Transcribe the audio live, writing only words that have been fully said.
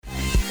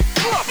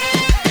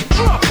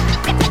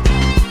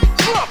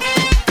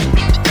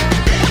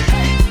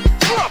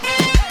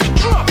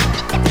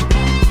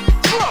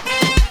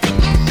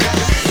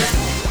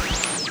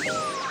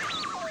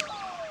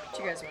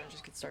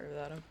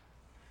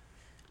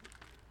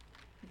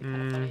be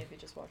kind of funny if you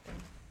just walked in.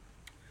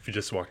 If you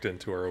just walked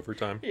into our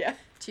overtime. Yeah.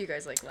 To you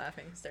guys like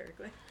laughing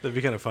hysterically. That'd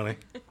be kind of funny.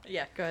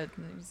 Yeah, go ahead.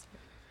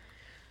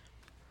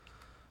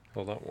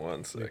 Hold on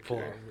one sec.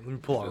 Let me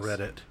pull out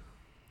Reddit.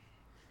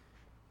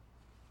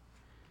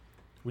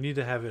 We need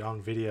to have it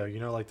on video. You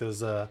know, like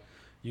those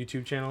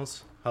YouTube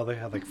channels, how they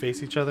have like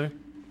face each other.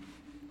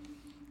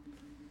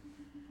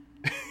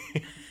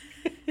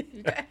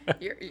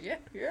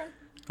 You're on.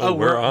 Oh,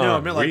 we're on. No, I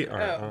meant like we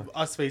are.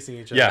 us facing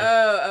each other. Yeah.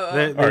 Oh.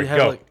 They All right, have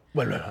go.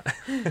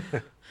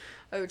 like.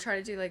 Oh, try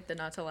to do like the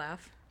not to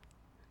laugh.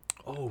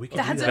 Oh, we could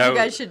That's do what that. you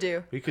guys should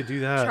do. We could do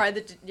that. Try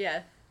to do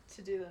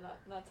the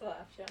not to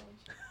laugh challenge.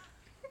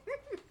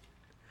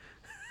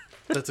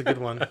 That's a good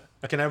one.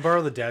 Can I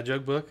borrow the dad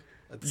joke book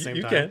at the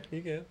same time?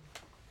 You can.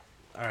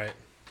 All right.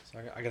 So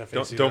I gotta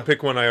face Don't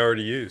pick one I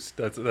already used.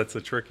 That's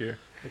a trick here.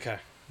 Okay.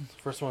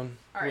 First one.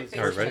 All right, was- face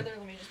All right, each ready? other.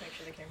 Let me just make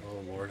sure the camera's Oh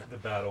on. Lord. The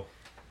battle.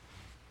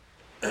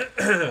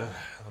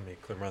 Let me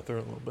clear my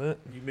throat a little bit.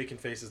 You making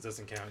faces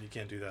doesn't count. You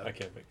can't do that. I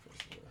can't make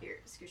faces. Here,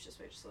 scooch this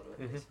way just a little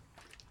bit, please.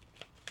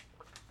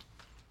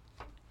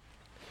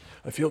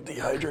 I feel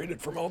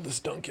dehydrated from all this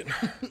Dunkin'.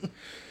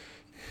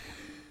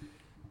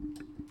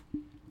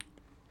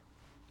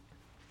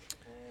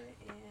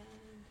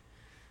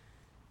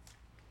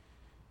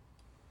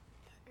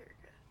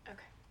 Okay.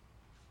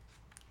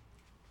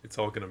 It's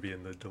all going to be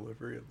in the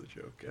delivery of the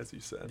joke, as you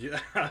said.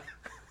 Yeah.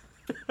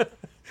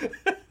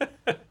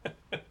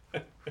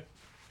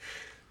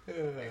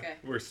 Okay.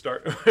 We're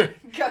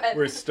Go ahead.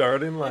 We're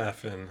starting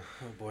laughing.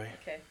 Oh boy.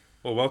 Okay.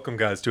 Well, welcome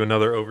guys to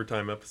another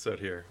overtime episode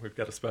here. We've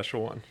got a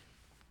special one.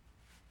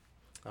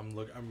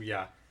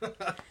 Yeah.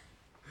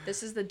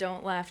 This is the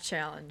don't laugh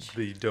challenge.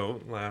 The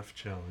Don't Laugh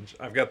Challenge.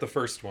 I've got the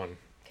first one.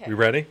 Okay. We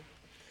ready?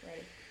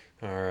 Ready.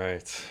 All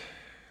right.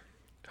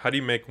 How do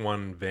you make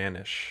one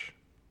vanish?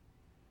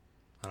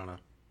 I don't know.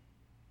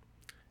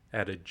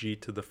 Add a G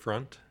to the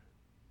front,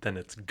 then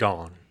it's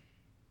gone.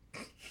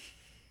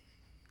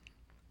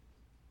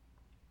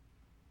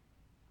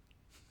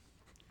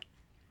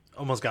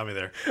 Almost got me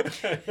there.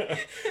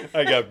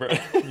 I got burnt.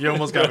 You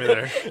almost got me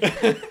there.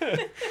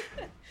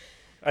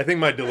 I think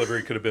my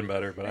delivery could have been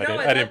better, but You know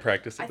what, I didn't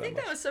practice it I that think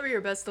much. that was some of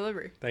your best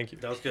delivery. Thank you.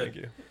 That was good. Thank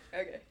you.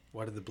 Okay.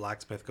 Why did the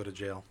blacksmith go to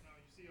jail?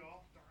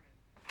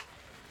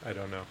 I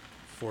don't know.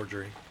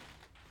 Forgery.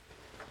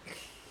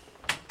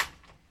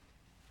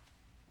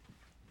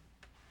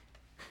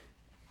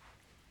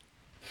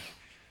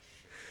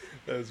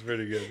 That was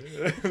pretty good.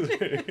 That was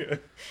pretty good.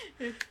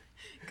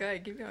 Go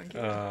ahead, keep going. Keep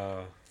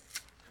going.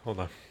 Hold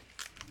on.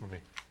 Let me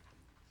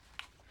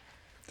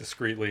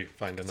discreetly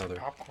find another.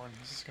 Popcorn.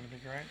 This is gonna be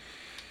great.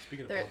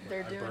 Speaking of They're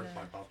popcorn, I doing burnt a-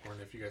 my popcorn.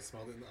 If you guys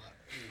smelled it in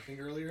your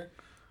finger earlier,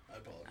 I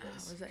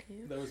apologize. Was that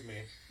you? That was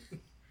me.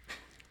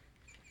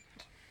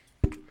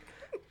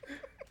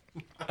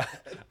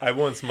 I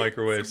once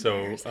microwaved,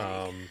 so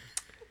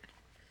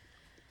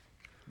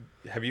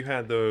have you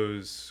had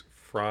those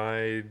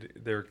fried?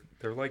 They're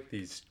like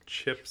these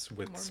chips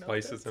with More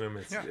spices in them.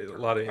 It's Yeah. a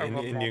lot of I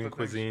love Indian malted things.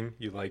 cuisine.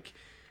 You like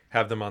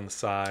have them on the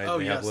side. Oh,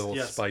 they have yes, little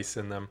yes. spice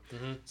in them.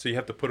 Mhm. So you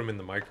have to put them in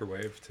the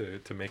microwave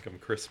to make them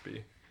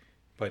crispy.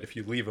 But if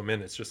you leave them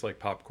in, it's just like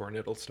popcorn.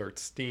 It'll start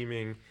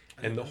steaming,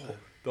 and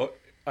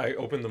I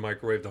opened the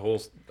microwave. The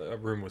whole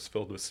room was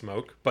filled with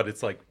smoke, but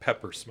it's like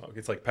pepper smoke.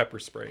 It's like pepper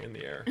spray in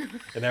the air,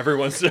 and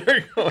everyone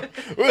started going.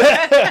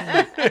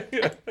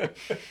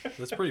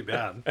 That's pretty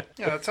bad.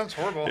 Yeah, that sounds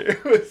horrible.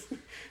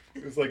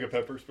 It was like a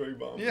pepper spray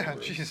bomb. Yeah, It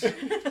was-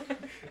 jeez.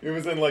 It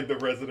was in like the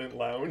resident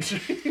lounge.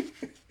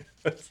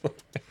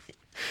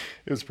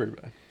 It was pretty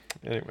bad.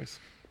 Anyways.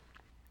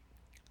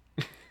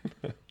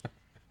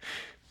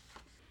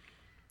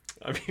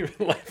 I'm even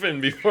laughing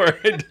before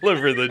I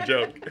deliver the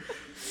joke.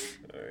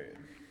 All right.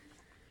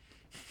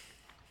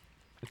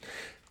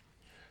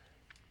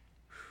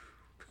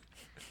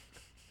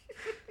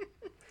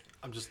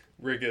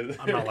 Rick is,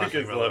 I'm not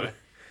laughing, is by the loving. way.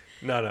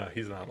 No,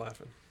 he's not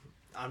laughing.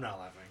 I'm not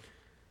laughing.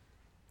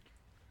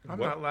 I'm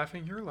What? not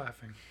laughing. You're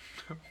laughing.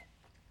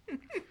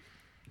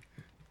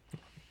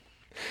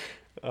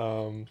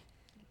 All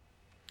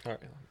right.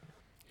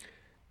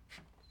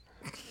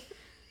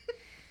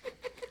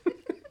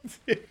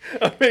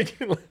 I'm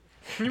making.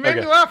 You made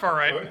Okay. me laugh, all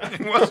right.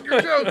 It wasn't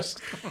your jokes.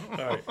 All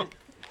right.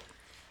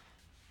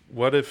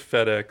 What if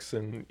FedEx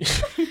and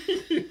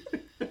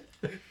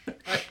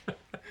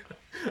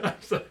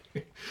I'm sorry.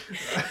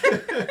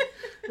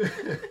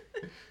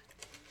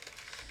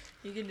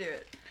 You can do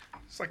it.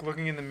 It's like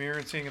looking in the mirror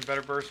and seeing a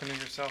better version of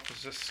yourself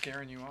is just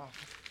scaring you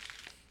off.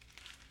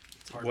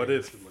 It's hard What to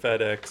if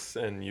FedEx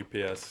and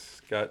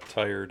UPS got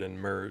tired and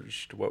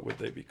merged? What would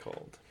they be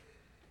called?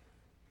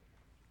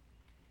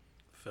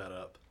 Fed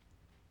up.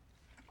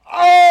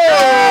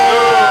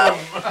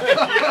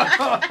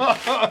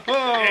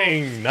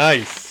 Dang,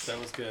 nice. That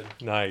was good.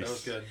 Nice. That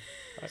was good.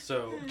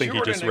 So, I think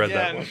you just read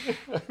Jordan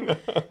that one.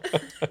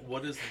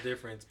 what is the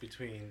difference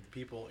between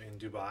people in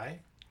Dubai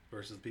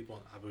versus people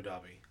in Abu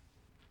Dhabi?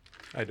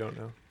 I don't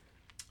know.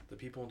 The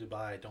people in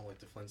Dubai don't like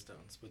the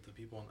Flintstones, but the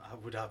people in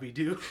Abu Dhabi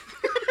do.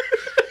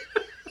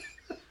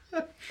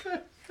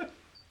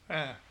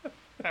 Ah,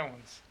 That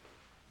one's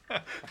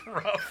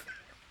rough.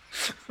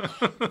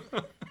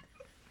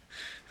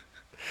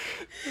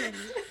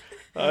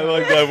 I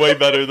like that way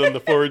better than the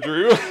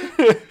forgery one.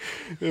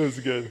 It was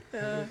good.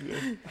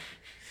 Okay.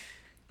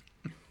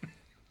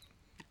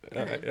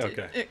 Yeah,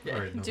 All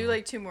right, do no.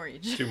 like 2 more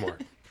each. 2 more.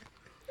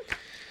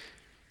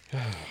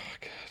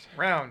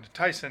 Round,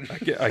 Tyson.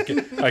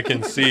 I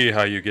can see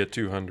how you get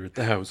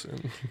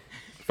 200,000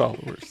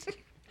 followers.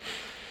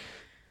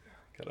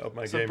 Got up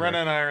my So game. Brenna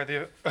and I are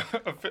the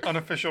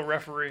unofficial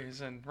referees,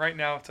 and right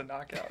now it's a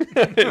knockout.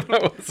 That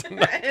was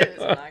It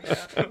was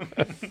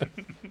a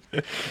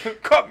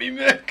knockout. Caught me,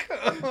 Mick.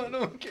 I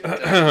don't get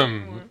that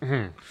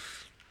anymore.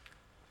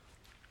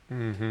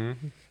 Mm-hmm.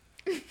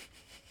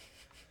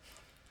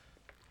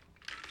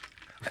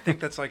 I think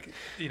that's like,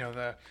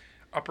 the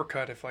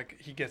uppercut if like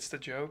he gets the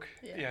joke.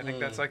 Yeah. Yeah, I think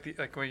that's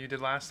like what you did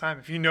last time.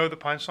 If you know the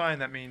punchline,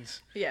 that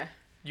means Yeah.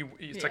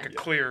 it's like a Yeah.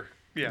 clear.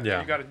 Yeah.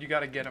 Yeah. You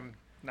gotta get him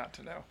not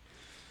to know.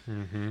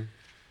 Mm-hmm.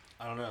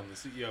 I don't know. I'm the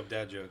CEO of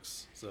dad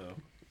jokes, so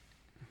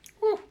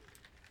Woo.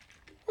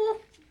 Woo.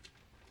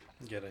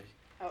 get a. You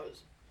want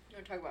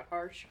to talk about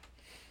harsh?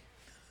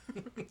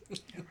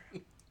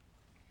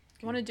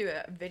 I want to do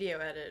a video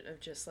edit of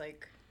just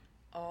like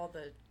all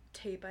the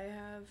tape I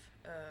have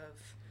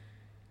of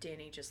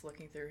Danny just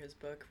looking through his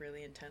book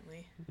really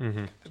intently.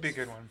 Mm-hmm. That'd be a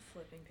good one.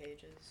 Flipping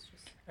pages.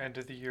 Just End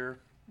of the year.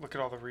 Look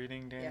at all the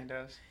reading Danny Yeah.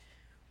 does.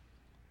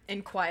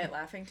 and quiet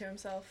laughing to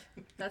himself.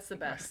 That's the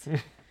best.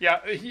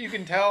 Yeah, you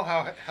can tell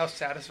how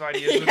satisfied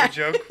he is with Yeah. the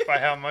joke by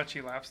how much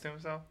he laughs to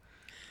himself.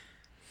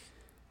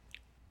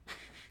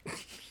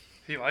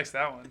 He likes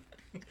that one.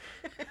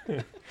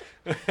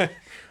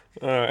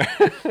 All right.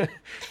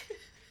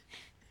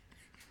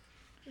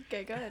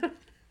 Okay, go ahead.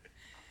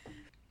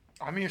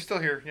 I mean, you're still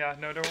here. Yeah,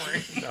 no, don't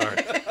worry. All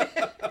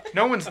right.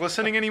 No one's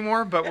listening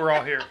anymore, but we're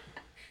all here.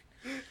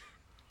 I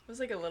was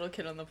like a little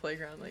kid on the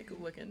playground, like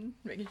looking,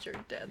 making sure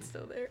Dad's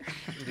still there.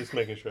 I'm just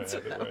making sure I That's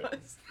have what it that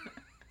right. was.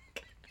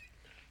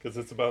 Because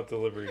it's about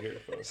delivery here,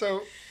 folks.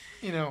 So,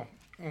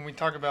 when we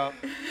talk about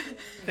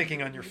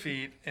thinking on your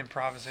feet,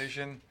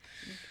 improvisation,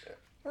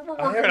 we're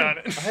working on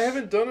it. I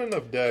haven't done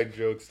enough dad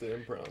jokes to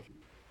improv.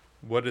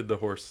 What did the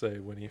horse say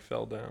when he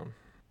fell down?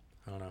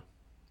 I don't know.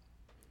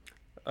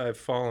 I've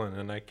fallen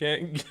and I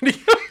can't get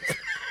up.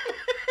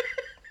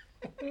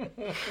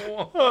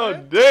 Oh,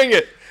 dang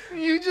it.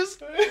 You just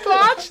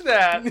botched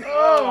that.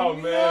 Oh,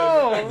 man.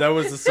 no. That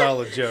was a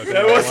solid joke.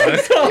 That was a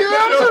solid You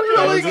have a joke. really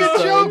That was a good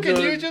solid joke, and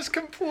joke. you just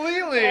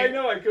completely. I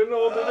know, I couldn't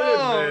hold it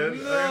Oh, in,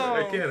 man. no.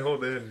 I can't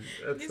hold it in.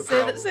 That's You the say,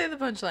 problem. say the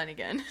punchline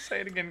again.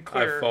 Say it again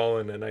clear. I've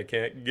fallen and I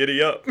can't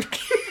giddy up.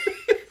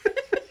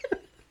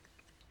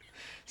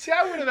 See,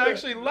 I would have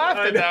actually laughed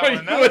I at that know,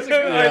 one. That was a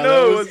good Yeah, I that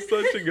know, it was- was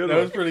such a good That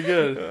one. was pretty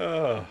good.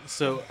 Oh,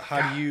 So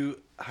how do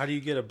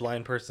you get a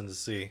blind person to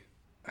see?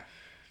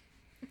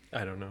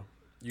 I don't know.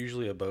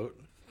 Usually a boat.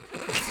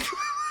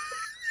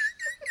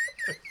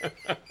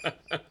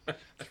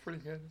 That's pretty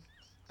good.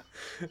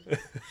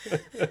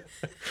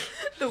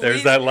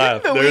 There's that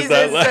laugh. The There's wheeze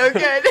that is laugh. so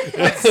good.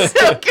 It's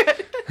so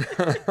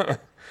good.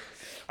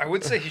 I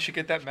would say he should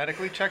get that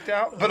medically checked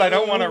out, but I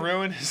don't want to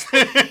ruin his.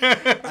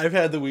 I've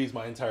had the wheeze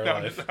my entire No,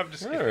 I'm life.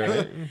 just All kidding.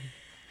 right.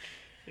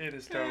 It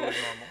is totally normal.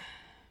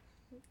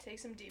 Take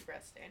some deep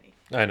breaths, Danny.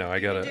 I know. I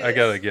You can gotta. do I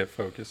gotta this. get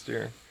focused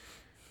here.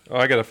 Oh,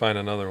 I gotta find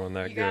another one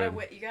that You good.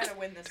 gotta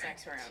win this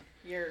next round.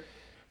 You're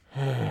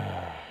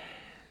I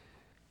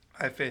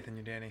have faith in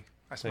you, Danny.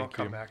 I smell Thank you.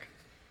 comeback.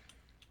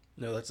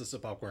 No, that's just a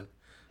popcorn.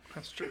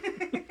 That's true.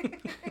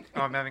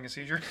 Oh, I'm having a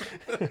seizure.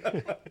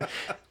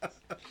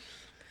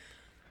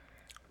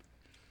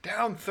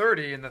 Down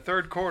 30 in the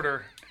third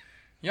quarter.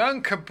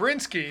 Young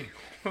Kabrinski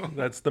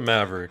That's the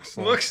Mavericks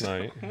last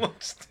night.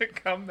 looks to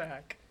come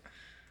back.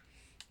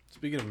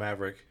 Speaking of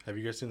Maverick, have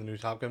you guys seen the new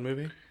Top Gun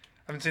movie? I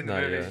haven't seen the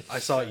Not movie. yet. I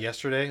saw it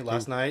yesterday,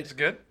 last Is night. it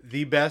good?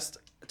 The best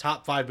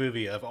top 5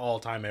 movie of all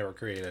time ever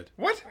created.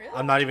 What? really.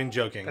 I'm not even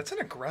joking. That's an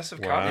aggressive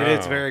Wow. comment. It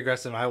is very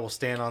aggressive. I will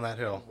stand on that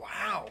hill.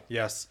 Wow.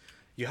 Yes.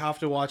 You have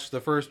to watch the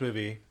first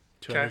movie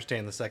to Okay.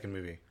 understand the second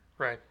movie.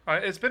 Right.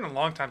 It's been a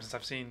long time since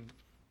I've seen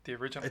the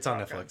original. It's on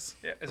Top Gun. Netflix.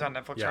 Yeah, it's on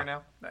Netflix Yeah. right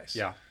now. Nice.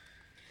 Yeah.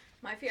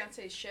 My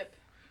fiance's ship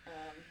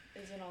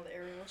is in all the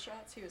aerial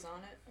shots. He was on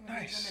it when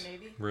he was Nice. in the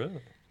Navy.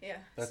 Really? Yeah.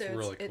 That's so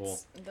really it's, cool.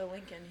 It's the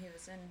Lincoln he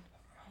was in.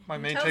 My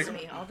He main tells take.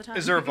 me all the time.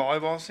 Is there a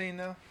volleyball scene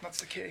though?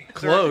 That's the key.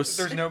 Close.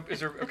 There's no. Is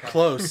there? Okay.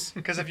 Close.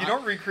 Because if you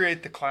don't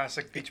recreate the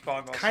classic beach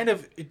volleyball, Kind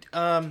of.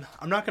 I'm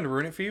not going to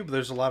ruin it for you, but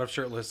there's a lot of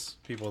shirtless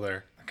people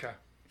there. Okay.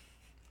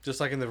 Just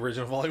like in the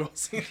original volleyball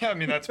scene. Yeah, I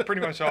mean that's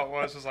pretty much all it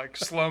was. Was like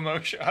slow mo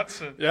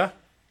shots and Yeah.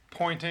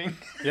 pointing.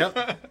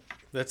 Yep.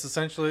 That's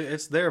essentially,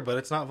 it's there, but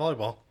it's not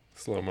volleyball.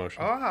 Slow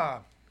motion.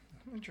 Ah,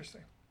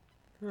 interesting.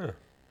 Huh.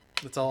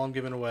 That's all I'm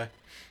giving away.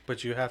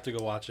 But you have to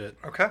go watch it.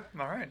 Okay.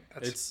 All right.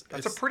 That's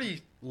It's a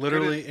pretty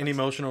Literally good- an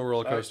emotional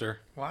roller coaster.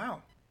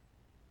 Wow.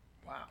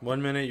 Wow.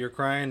 1 minute you're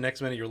crying,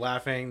 next minute you're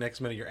laughing, next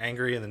minute you're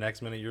angry, and the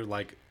next minute you're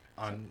like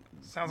on.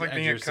 Sounds the like edge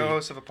being of a your seat.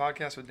 co-host of a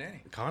podcast with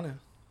Danny. Kinda.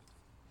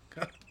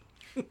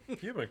 You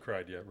haven't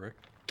cried yet, Rick.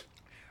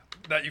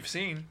 that you've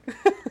seen.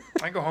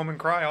 I go home and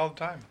cry all the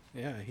time.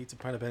 Yeah, he eats a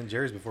pint of Ben and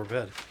Jerry's before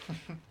bed.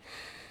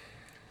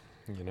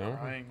 You know,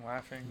 Crying,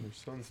 laughing. your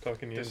son's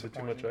talking you into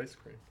too much ice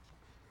cream.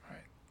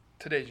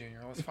 Today, Junior.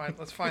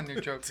 Let's find a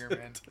new joke here,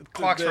 man.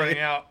 Clock's running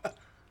out.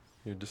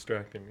 You're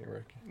distracting me,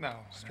 Rick. No,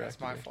 that's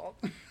my me. fault.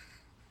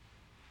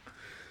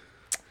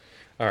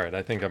 All right,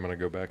 I think I'm gonna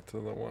go back to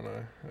the one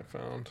I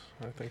found.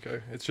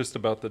 It's just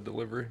about the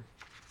delivery.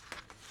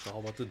 It's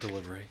all about the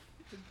delivery.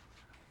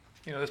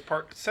 You know, this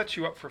part sets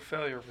you up for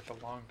failure with the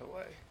long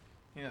delay.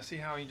 You know, see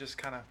how you just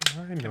kind of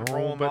I can know,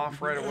 roll them but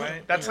off right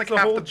away? That's like the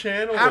half whole the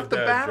channel half of the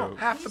dad battle. jokes.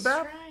 Half the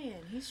battle.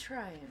 He's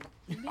trying.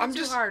 You're being I'm too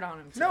just hard on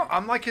him. No, today.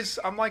 I'm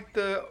like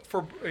the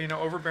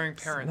overbearing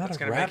parent not that's a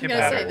gonna rap make him I'm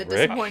gonna say better. the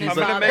Rick. disappointed I'm He's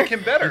gonna father. make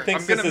him better. He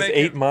thinks I'm gonna this is make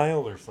 8 him.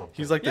 Mile or something.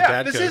 He's like the Yeah,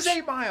 dad this coach. is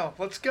 8 Mile.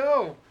 Let's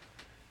go.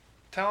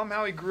 Tell him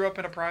how he grew up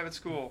in a private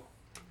school.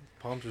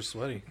 Palms are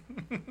sweaty.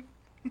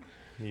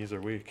 Knees are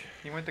weak.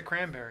 He went to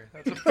Cranberry.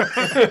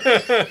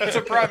 That's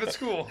a private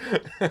school.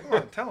 Come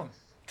on, tell him.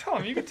 Tell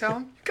him. You can tell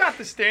him. You got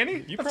this,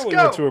 Danny. You Let's probably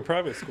go. went to a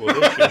private school,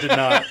 didn't I you? did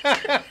not.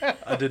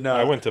 I did not.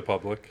 I went to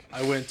public.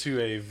 I went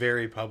to a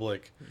very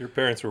public, Your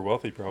parents were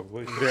wealthy,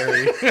 probably.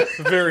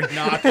 very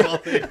not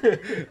wealthy.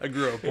 I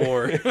grew up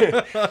poor.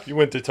 You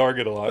went to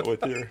Target a lot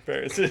with your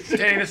parents.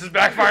 Danny, this is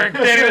backfiring.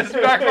 Danny, this is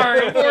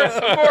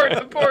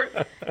backfiring.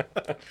 Abort.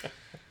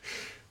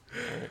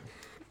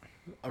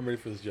 I'm ready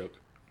for this joke.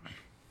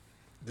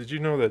 Did you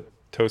know that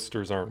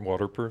toasters aren't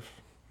waterproof?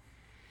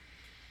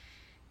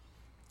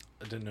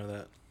 I didn't know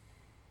that.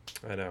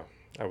 I know.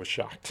 I was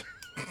shocked.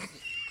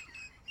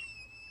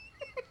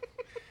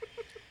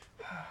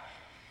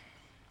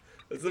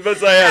 That's the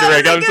best I had,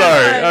 Rick. I'm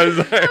sorry. I'm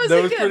sorry.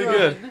 That was pretty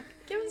good.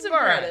 Give him some All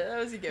right. credit. That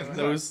was a good one.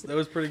 That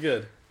was pretty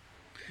good.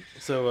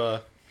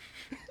 So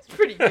It's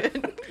pretty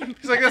good.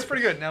 He's like, that's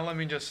pretty good. Now let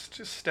me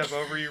just step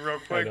over you real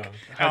quick. know.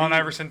 Allen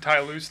Iverson,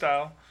 Ty Lue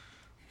style.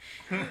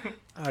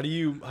 how do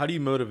you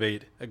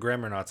motivate a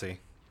grammar Nazi?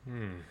 Do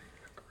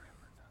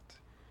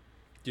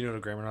you know what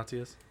a grammar Nazi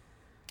is?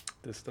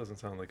 This doesn't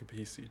sound like a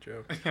PC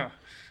joke. Yeah.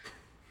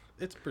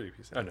 It's pretty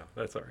PC. I know.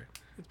 That's all right.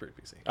 It's pretty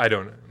PC. I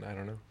don't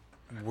know.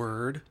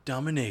 Word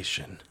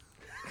domination.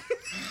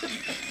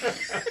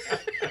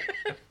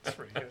 That's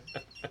pretty good.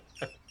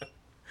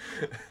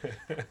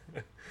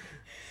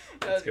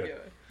 That was a good. good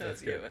one. That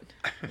was a good one.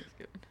 That was a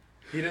good one.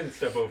 He didn't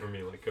step over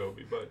me like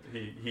Kobe, but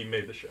he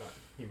made the shot.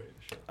 He made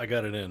the shot. I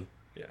got it in.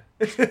 Yeah.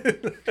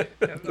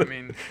 Yeah, I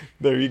mean,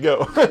 There you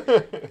go.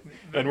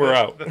 And we're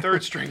out. The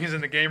third string is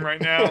in the game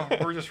right now.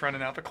 We're just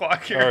running out the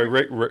clock here. All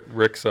right,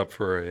 Rick's up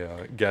for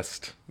a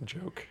guest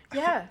joke.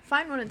 Yeah,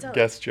 find one and tell it.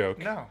 Guest joke.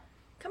 No,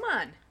 Come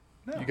on.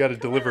 no. You got to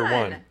deliver on.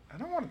 one. I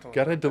don't want to.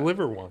 Got to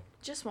deliver one.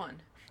 Just one.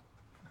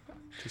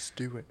 Just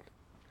do it.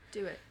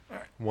 Do it.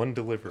 One I'm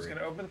just delivery.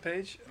 gonna open the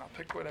page and I'll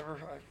pick whatever.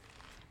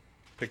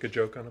 Pick a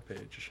joke on a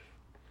page.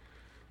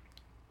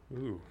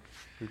 Ooh,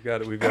 we've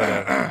got a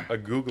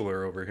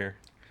Googler over here.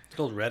 It's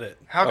called Reddit.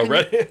 How Oh, can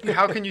Reddit.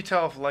 how can you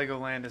tell if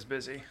Legoland is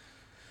busy?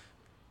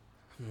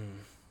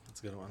 That's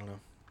a good one. I don't know.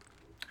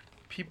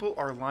 People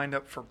are lined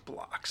up for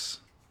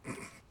blocks.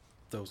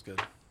 That was good.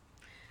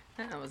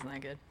 That was not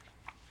good.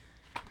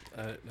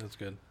 That was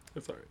good.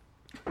 That's all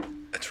right.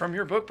 It's from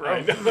your book, bro.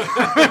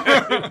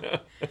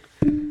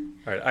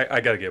 All right, I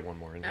got to get one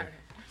more in here. Okay.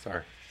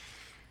 Sorry,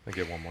 I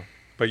get one more.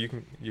 But you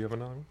have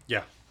another one?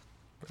 Yeah.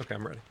 Okay,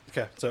 I'm ready.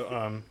 Okay.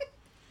 So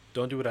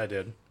don't do what I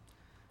did,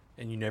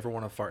 and you never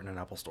want to fart in an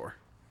Apple store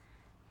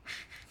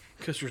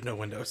because there's no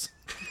windows.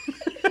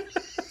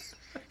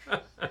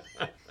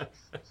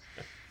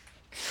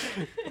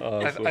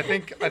 I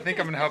think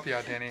I'm gonna help you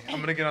out, Danny. I'm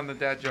gonna get on the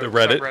dad joke The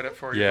Reddit? subreddit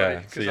for you, Yeah,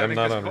 buddy. 'cause see, I I'm think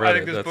not this, on I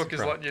think Reddit, this that's book the is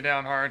problem. letting you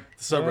down hard.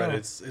 The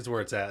subreddit is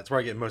where it's at. It's where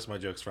I get most of my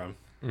jokes from.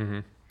 Mm-hmm.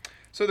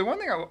 So the one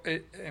thing are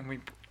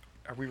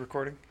we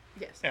recording?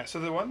 Yes. Yeah. So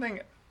the one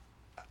thing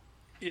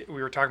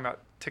we were talking about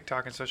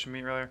TikTok and social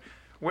media earlier.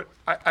 What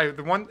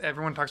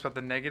everyone talks about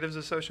the negatives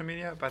of social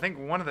media, but I think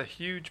one of the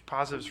huge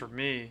positives for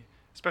me,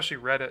 especially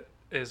Reddit,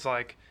 is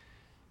like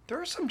there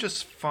are some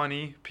just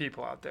funny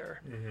people out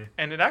there,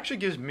 and it actually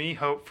gives me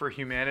hope for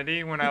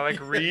humanity when I like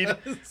read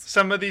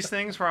some of these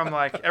things where I'm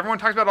like, everyone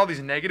talks about all these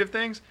negative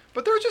things,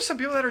 but there are just some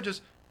people that are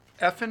just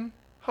effing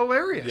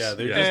hilarious. Yeah,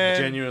 they're And-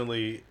 just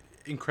genuinely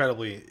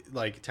incredibly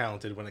like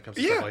talented when it comes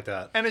to stuff like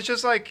that. And it's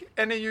just like,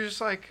 and then you're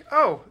just like,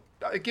 oh,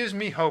 it gives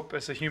me hope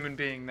as a human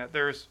being that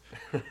there's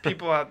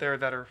people out there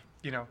that are,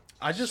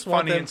 I just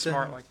want funny them and to,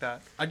 smart like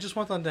that. I just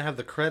want them to have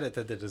the credit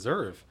that they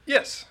deserve.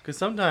 Yes. Because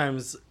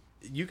sometimes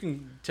you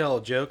can tell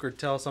a joke or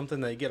tell something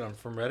that you get on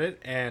from Reddit,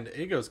 and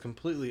it goes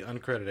completely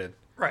uncredited.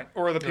 Right.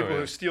 Or the people yeah.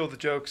 who steal the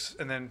jokes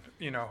and then,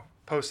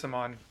 post them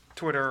on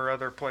Twitter or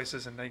other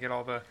places and they get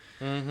all the,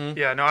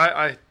 yeah,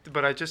 no,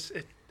 but I just,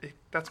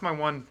 that's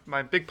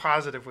my big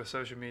positive with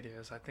social media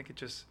is I think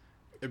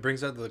It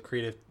brings out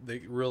the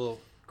real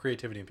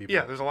creativity in people.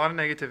 yeah, there's a lot of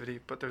negativity,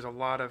 but there's a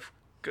lot of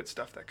good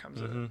stuff that comes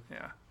in it.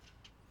 Yeah.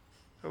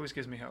 It always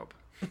gives me hope.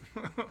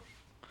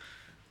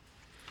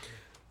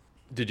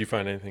 Did you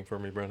find anything for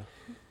me, Brenna?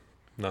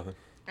 Nothing.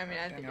 I mean,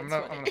 I think I'm it's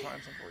gonna funny.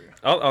 find some for you.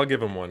 I'll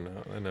give him one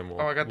and then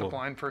we'll. Oh, I got the we'll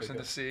blind person pick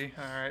to up. see.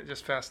 All right,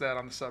 just fast that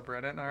on the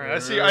subreddit. All right, I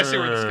see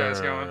where this guy's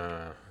going.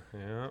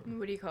 Yeah.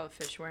 What do you call a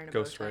fish wearing a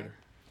Ghost bow tie? Rider.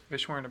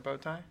 Fish wearing a bow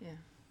tie? Yeah.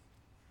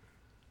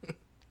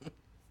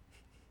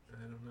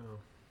 I don't know.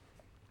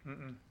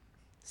 Mm-mm.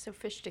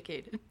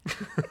 Sophisticated.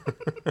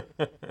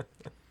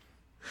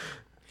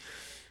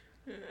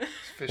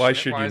 Why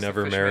should you is the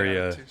never fish marry made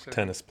out a of two sides?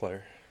 tennis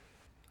player?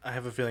 I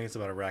have a feeling it's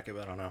about a racket,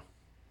 but I don't know.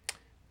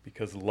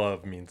 Because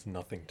love means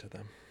nothing to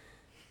them.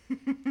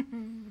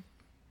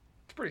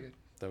 It's pretty good.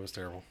 That was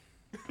terrible.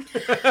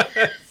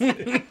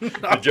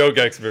 The joke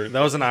expert.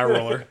 That was an eye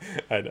roller.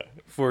 I know.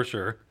 For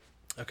sure.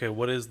 Okay,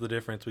 what is the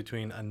difference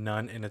between a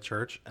nun in a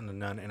church and a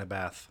nun in a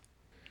bath?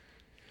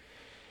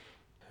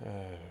 I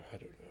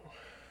don't know.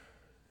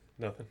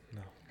 Nothing?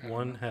 No.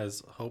 One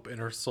has hope in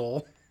her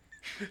soul.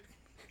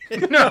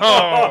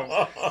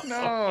 No,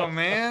 no,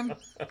 man.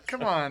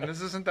 Come on,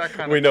 this isn't that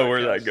kind of. We know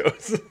where that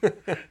podcast.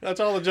 goes. That's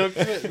all the joke.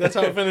 That's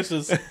how it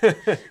finishes.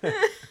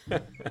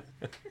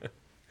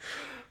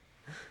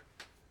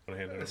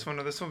 This one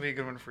will be a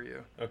good one for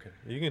you. Okay,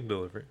 you can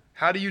deliver it.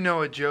 How do you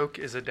know a joke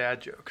is a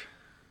dad joke?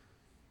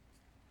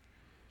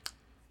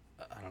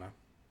 I don't know.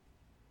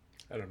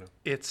 I don't know.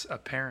 It's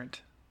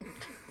apparent.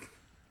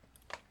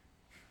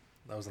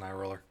 That was an eye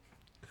roller.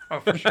 Oh,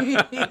 for sure.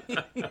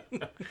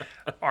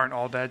 Aren't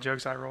all dad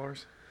jokes eye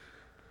rollers?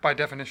 By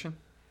definition?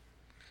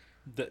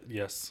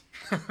 Yes.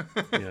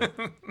 Yeah.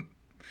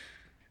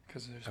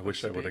 Because I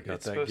wish I would've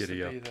got that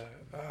giddy up.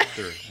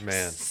 Sure.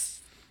 Man.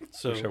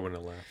 So Wish I wouldn't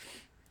have laughed.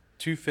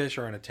 two fish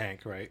are in a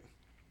tank, right?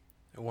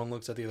 And one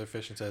looks at the other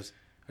fish and says,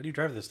 "How do you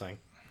drive this thing?"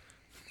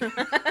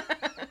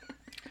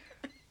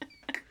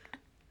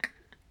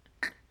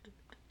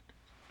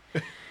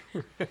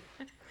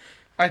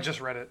 I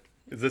just read it.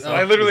 Is this?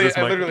 I is literally this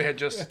my- had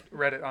just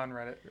read it on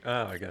Reddit.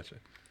 Oh, I gotcha.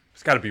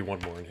 There's got to be one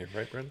more in here,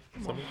 right, Brendan?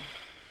 Something?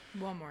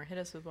 One more. Hit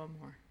us with one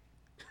more.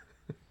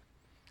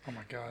 Oh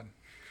my god.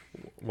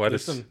 Why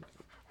does Listen.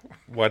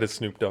 Why does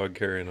Snoop Dogg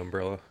carry an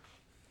umbrella?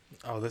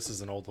 Oh, this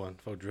is an old one.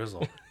 Faux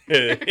drizzle.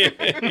 Yeah.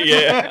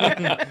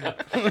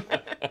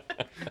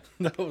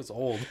 That was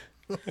old.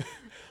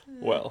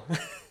 Well,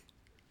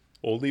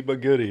 oldie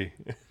but goodie.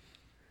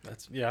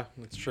 That's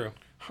true.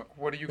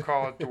 What do you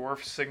call a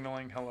dwarf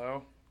signaling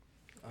hello?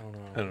 I don't know.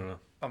 I don't know.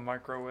 A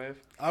microwave.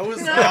 I was.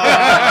 Dang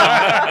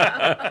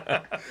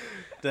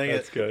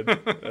That's it. good.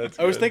 That's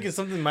I was good. thinking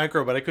something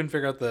micro, but I couldn't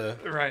figure out the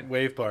Right.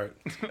 wave part.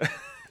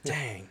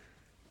 Dang.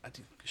 I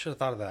should have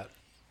thought of that.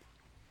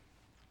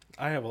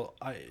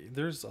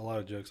 There's a lot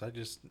of jokes. I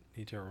just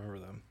need to remember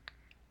them.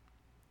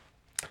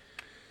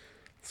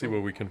 See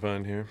what we can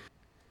find here.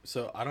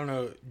 So I don't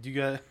know. Do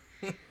you guys?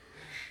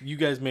 You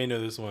guys may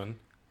know this one,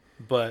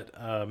 but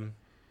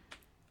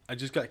I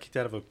just got kicked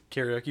out of a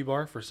karaoke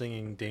bar for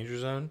singing "Danger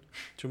Zone"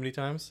 too many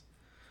times.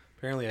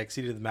 Apparently, I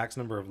exceeded the max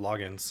number of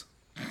logins.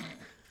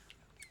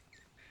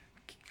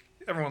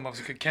 Everyone loves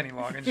a good Kenny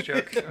Loggins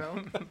joke. You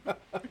know?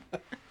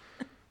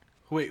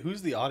 Wait,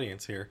 who's the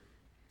audience here?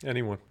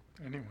 Anyone?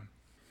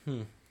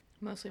 Anyone.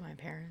 Mostly my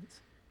parents.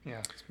 Yeah,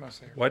 it's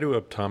mostly. Why do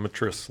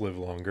optometrists live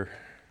longer?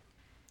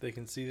 They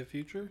can see the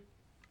future.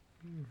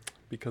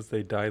 Because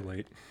they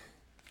dilate.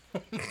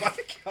 My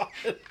God.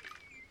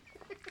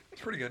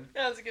 It's pretty good.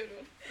 That was a good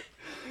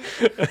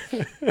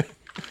one.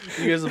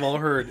 You guys have all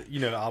heard,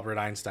 Albert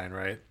Einstein,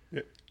 right?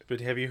 Yeah.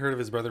 But have you heard of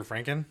his brother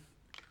Franken?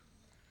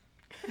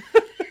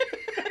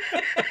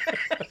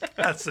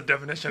 That's the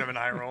definition of an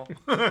eye roll.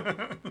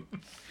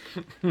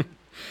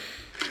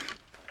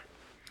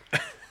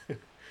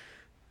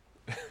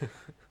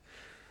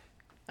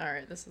 All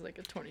right, this is like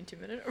a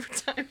 22-minute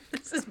overtime.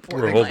 This is We're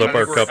boring. hold up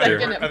our cup here.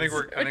 I think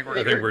we're I think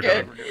good. we're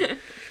Good. done. We're good.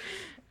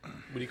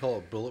 What do you call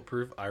a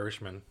bulletproof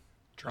Irishman?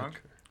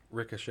 Drunk.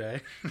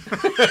 Ricochet.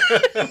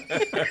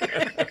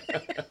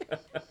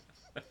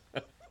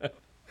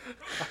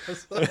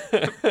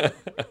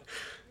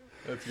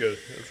 That's good.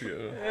 That's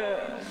good.